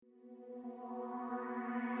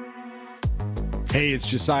Hey, it's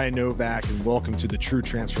Josiah Novak, and welcome to the True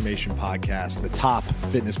Transformation Podcast, the top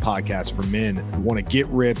fitness podcast for men who want to get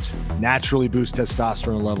ripped, naturally boost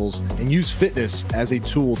testosterone levels, and use fitness as a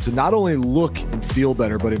tool to not only look and feel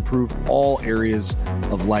better, but improve all areas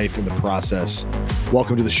of life in the process.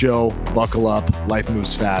 Welcome to the show. Buckle up. Life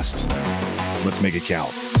moves fast. Let's make it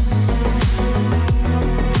count.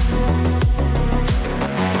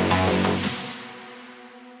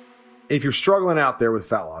 If you're struggling out there with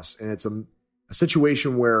fat loss and it's a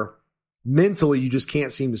situation where mentally you just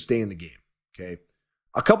can't seem to stay in the game, okay?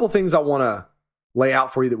 A couple things I want to lay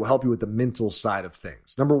out for you that will help you with the mental side of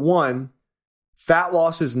things. Number one, fat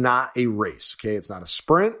loss is not a race, okay? It's not a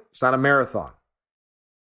sprint. It's not a marathon.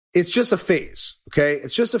 It's just a phase, okay?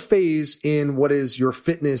 It's just a phase in what is your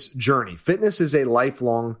fitness journey. Fitness is a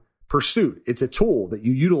lifelong pursuit. It's a tool that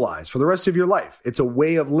you utilize for the rest of your life. It's a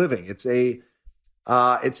way of living. It's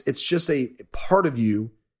just a part of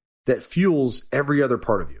you that fuels every other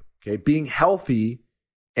part of you. Okay. Being healthy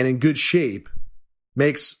and in good shape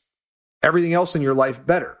makes everything else in your life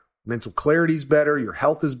better. Mental clarity is better. Your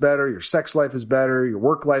health is better. Your sex life is better. Your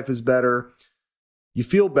work life is better. You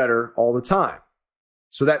feel better all the time.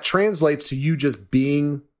 So that translates to you just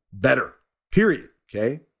being better, period.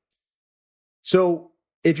 Okay. So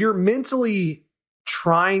if you're mentally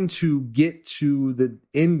trying to get to the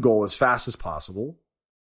end goal as fast as possible,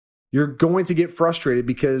 you're going to get frustrated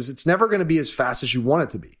because it's never going to be as fast as you want it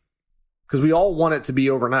to be. Because we all want it to be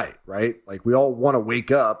overnight, right? Like we all want to wake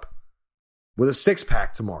up with a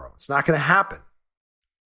six-pack tomorrow. It's not going to happen.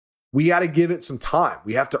 We got to give it some time.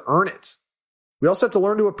 We have to earn it. We also have to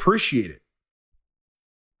learn to appreciate it.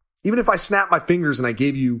 Even if I snap my fingers and I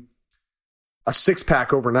gave you a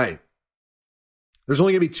six-pack overnight, there's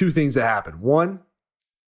only going to be two things that happen. One,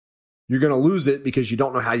 you're going to lose it because you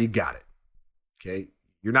don't know how you got it. Okay?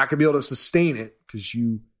 You're not going to be able to sustain it because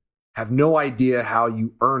you have no idea how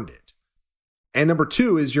you earned it. And number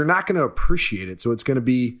two is you're not going to appreciate it. So it's going to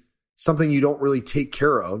be something you don't really take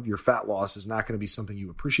care of. Your fat loss is not going to be something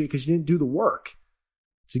you appreciate because you didn't do the work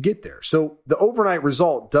to get there. So the overnight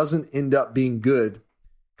result doesn't end up being good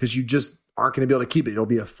because you just aren't going to be able to keep it. It'll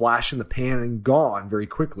be a flash in the pan and gone very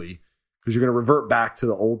quickly because you're going to revert back to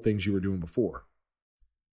the old things you were doing before.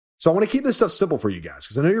 So I want to keep this stuff simple for you guys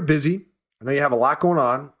because I know you're busy. I know you have a lot going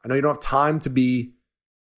on. I know you don't have time to be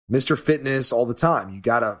Mr. Fitness all the time. You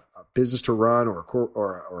got a business to run or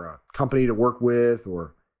a company to work with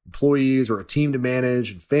or employees or a team to manage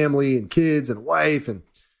and family and kids and wife and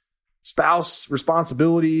spouse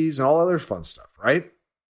responsibilities and all other fun stuff, right?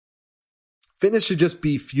 Fitness should just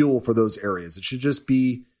be fuel for those areas. It should just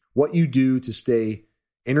be what you do to stay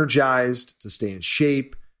energized, to stay in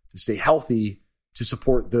shape, to stay healthy, to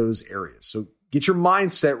support those areas. So get your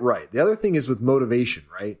mindset right. The other thing is with motivation,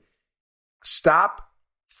 right? Stop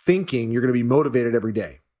thinking you're going to be motivated every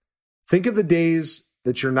day. Think of the days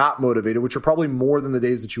that you're not motivated, which are probably more than the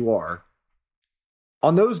days that you are.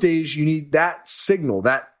 On those days, you need that signal,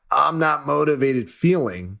 that I'm not motivated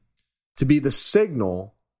feeling to be the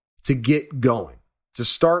signal to get going, to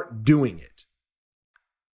start doing it.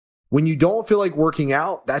 When you don't feel like working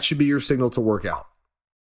out, that should be your signal to work out.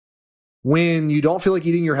 When you don't feel like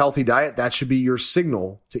eating your healthy diet, that should be your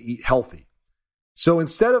signal to eat healthy. So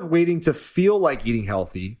instead of waiting to feel like eating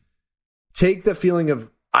healthy, take the feeling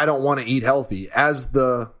of I don't want to eat healthy as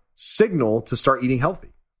the signal to start eating healthy.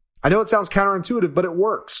 I know it sounds counterintuitive, but it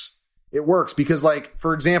works. It works because, like,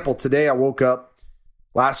 for example, today I woke up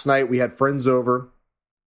last night. We had friends over,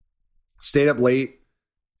 stayed up late,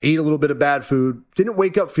 ate a little bit of bad food, didn't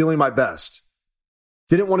wake up feeling my best,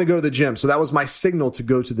 didn't want to go to the gym. So that was my signal to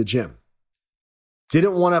go to the gym.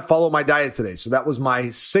 Didn't want to follow my diet today. So that was my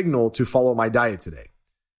signal to follow my diet today.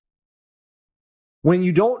 When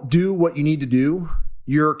you don't do what you need to do,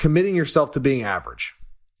 you're committing yourself to being average.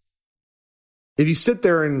 If you sit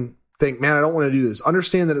there and think, man, I don't want to do this,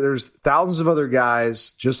 understand that there's thousands of other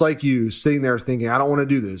guys just like you sitting there thinking, I don't want to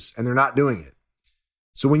do this, and they're not doing it.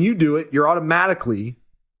 So when you do it, you're automatically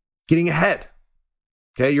getting ahead.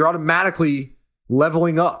 Okay? You're automatically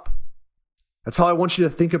leveling up. That's how I want you to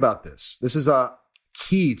think about this. This is a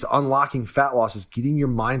key to unlocking fat loss, is getting your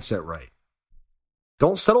mindset right.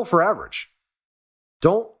 Don't settle for average.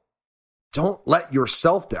 Don't let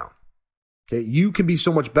yourself down. Okay. You can be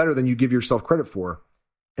so much better than you give yourself credit for.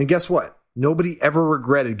 And guess what? Nobody ever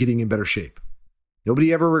regretted getting in better shape.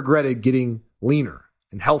 Nobody ever regretted getting leaner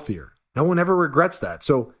and healthier. No one ever regrets that.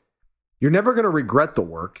 So you're never going to regret the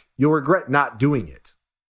work. You'll regret not doing it.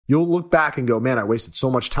 You'll look back and go, man, I wasted so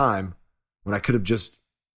much time when I could have just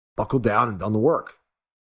buckled down and done the work.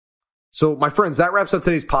 So my friends, that wraps up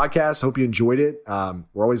today's podcast. Hope you enjoyed it.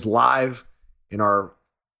 We're always live in our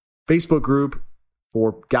Facebook group,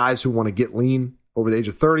 for guys who want to get lean over the age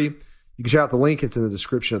of 30. You can check out the link. It's in the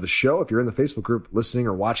description of the show. If you're in the Facebook group listening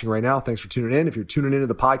or watching right now, thanks for tuning in. If you're tuning into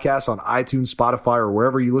the podcast on iTunes, Spotify, or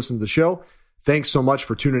wherever you listen to the show, thanks so much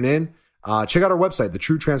for tuning in. Check out our website,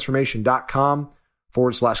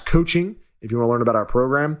 thetruetransformation.com/coaching if you want to learn about our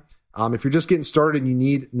program. If you're just getting started and you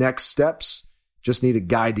need next steps, just need a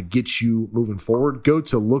guide to get you moving forward, go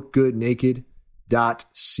to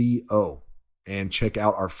lookgoodnaked.co and check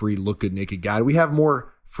out our free Look Good Naked guide. We have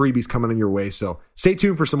more freebies coming in your way, so stay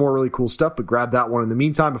tuned for some more really cool stuff, but grab that one in the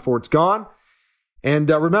meantime before it's gone. And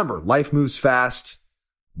remember, life moves fast.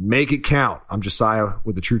 Make it count. I'm Josiah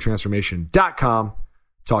with thetruetransformation.com.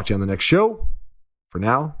 Talk to you on the next show. For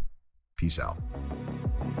now, peace out.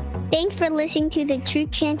 Thanks for listening to the True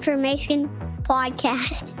Transformation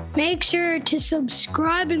podcast. Make sure to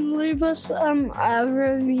subscribe and leave us a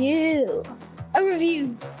review.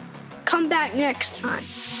 Come back next time.